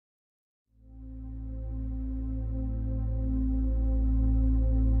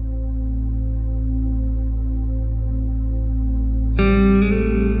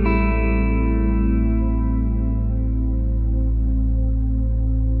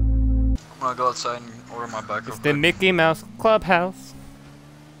I'm gonna go outside and order my bike real It's quick. the Mickey Mouse Clubhouse.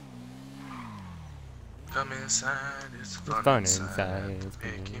 Come inside, it's fun, Fun inside. inside. It's the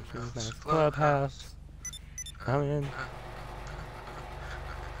Mickey Mouse Clubhouse. Come in.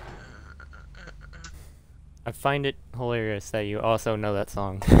 I find it hilarious that you also know that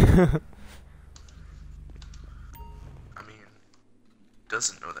song. I mean,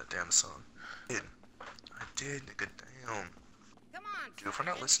 doesn't know that damn song. I did. Good damn. Come on, Dude, if we're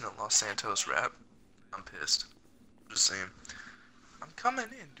not listening to Los Santos rap, I'm pissed. I'm just saying. I'm coming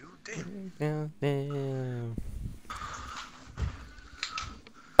in, dude. Damn.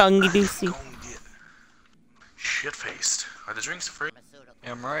 Bungy Doocy. Gonna get shit faced. Are the drinks free?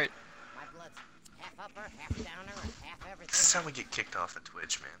 Yeah, I'm right. My blood's half upper, half downer, and half everything. This is how we get kicked off of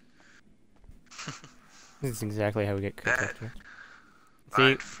Twitch, man. This is exactly how we get kicked Bad. off.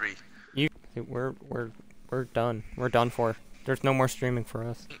 Fine, See, free. we're done. We're done for. There's no more streaming for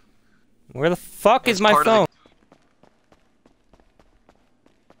us. Where the fuck It's is my part of phone? the-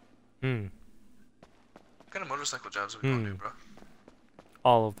 What kind of motorcycle jobs are we gonna do, bro?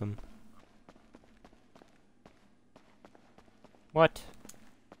 All of them. What?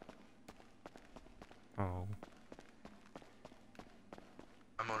 Oh.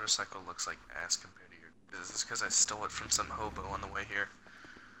 My motorcycle looks like ass compared to your. Is this because I stole it from some hobo on the way here?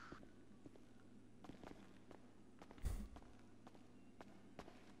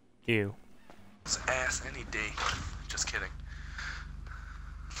 You. It's ass any day. Just kidding.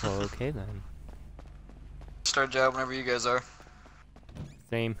 Well, okay then. Start job whenever you guys are.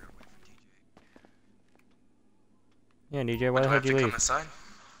 Same. Yeah, DJ, why But the do I hell have did you to come leave? inside?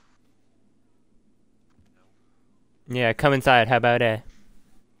 Yeah, come inside. How about that?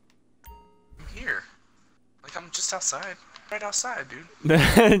 I'm here. Like, I'm just outside. Right outside,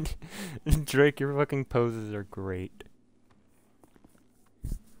 dude. Drake, your fucking poses are great.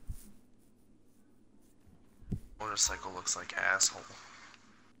 Motorcycle looks like asshole.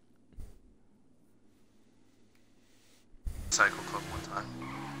 Cycle club one time.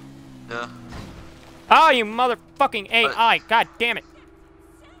 Yeah. Oh, you motherfucking AI! God damn it!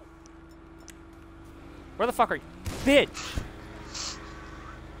 Where the fuck are you? Bitch!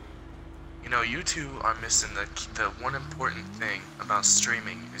 You know, you two are missing the one important thing about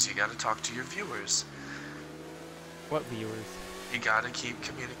streaming is you gotta talk to your viewers. What viewers? You gotta keep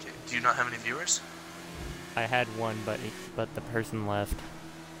communicating. Do you not have any viewers? I had one, but the person left.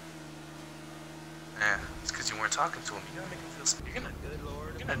 Yeah, it's because you weren't talking to him. You gotta make him feel.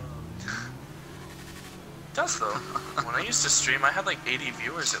 You're gonna. It does though. When I used to stream, I had like 80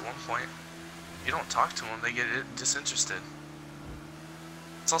 viewers at one point. If you don't talk to them, they get disinterested.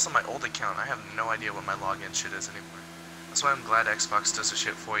 It's also my old account. I have no idea what my login shit is anymore. That's why I'm glad Xbox does the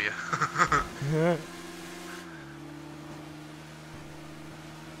shit for you.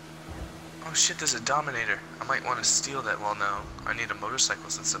 Oh shit, there's a Dominator. I might want to steal that. Well, no. I need a motorcycle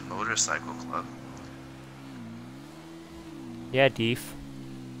since it's a motorcycle club. Yeah, Deef.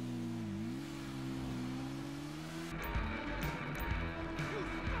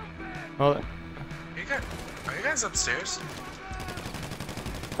 Well, Are you guys upstairs?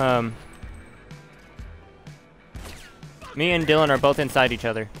 me and Dylan are both inside each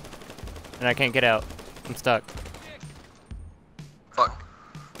other, and I can't get out. I'm stuck. Fuck.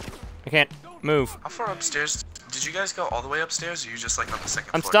 I can't move. How far upstairs? Did you guys go all the way upstairs, or are you just like on the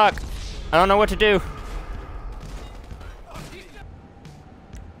second I'm floor? stuck. I don't know what to do.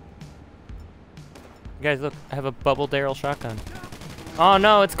 Guys, look, I have a bubble barrel shotgun. Oh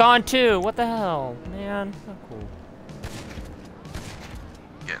no, it's gone too. What the hell, man? Oh, cool.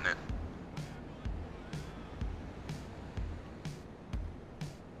 Getting it.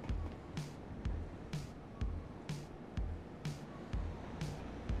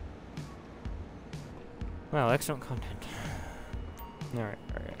 Wow, excellent content. All right,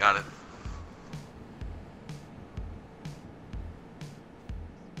 all right. Got it.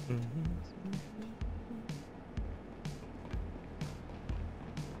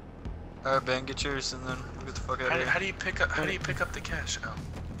 Alright, Ben, get yours and then we'll get the fuck out of here. How do you pick up? How do you pick up the cash? Oh.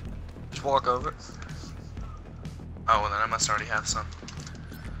 Just walk over. Oh, well then I must already have some.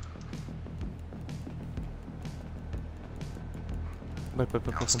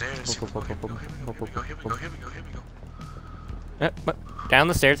 Downstairs. Here we go. Here we go. Here we go. Here we go. Here we go. Here we go. Down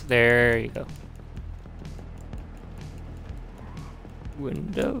the stairs. There you go.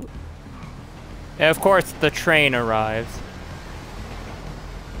 Window. And of course, the train arrives.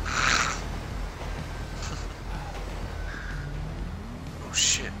 Oh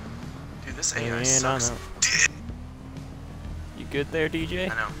shit. Dude, this AI And sucks. You good there, DJ?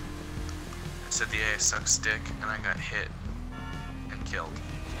 I know. I said the AI sucks dick, and I got hit and killed.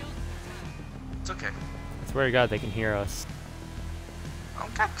 It's okay. I swear to God, they can hear us. Oh,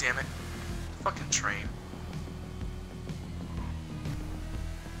 god damn it. Fucking train.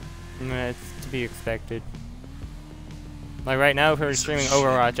 It's to be expected. Like right now, if we were Piece of streaming shit,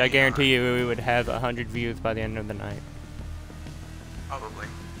 Overwatch, I Leon. guarantee you we would have 100 views by the end of the night. Probably.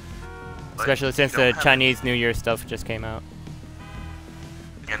 But Especially since you don't the have Chinese New Year stuff just came out.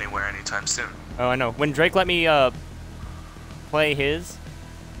 it anywhere anytime soon. Oh, I know. When Drake let me play his,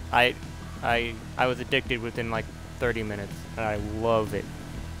 I was addicted within like 30 minutes, and I love it.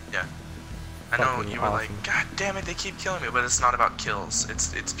 Yeah. I know Fucking you were awesome. like, god damn it, they keep killing me, but it's not about kills.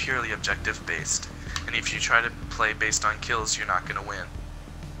 It's purely objective based. And if you try to play based on kills, you're not gonna win.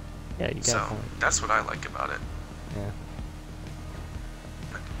 Yeah, you got a So point. that's what I like about it. Yeah.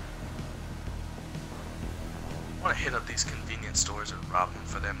 I want to hit up these convenience stores and rob them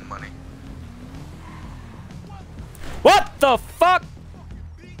for their money. What the fuck?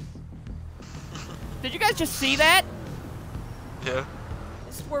 Did you guys just see that? Yeah.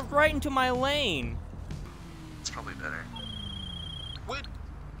 This swerved right into my lane. It's probably better. What?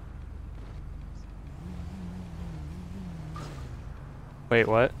 Wait,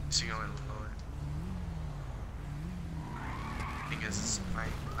 what? So you go in lower. Thing is, I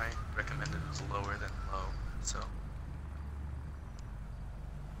recommended it was lower than low, so.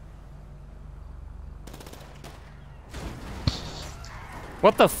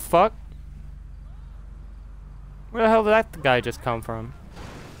 What the fuck? Where the hell did that guy just come from?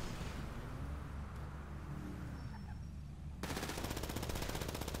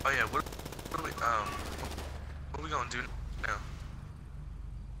 Oh yeah, what are we gonna do now?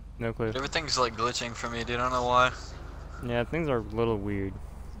 No clue. Everything's like glitching for me, dude. I don't know why. Yeah, things are a little weird.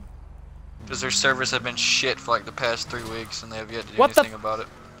 Because their servers have been shit for like the past 3 weeks and they have yet to do What the anything about it.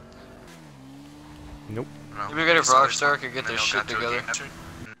 Nope. I don't know. Maybe we gotta Sorry, Rockstar could get and their they all shit got to a together. game after.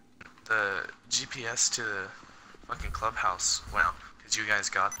 The GPS to the fucking clubhouse went out because you guys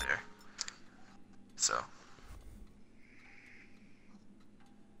got there. So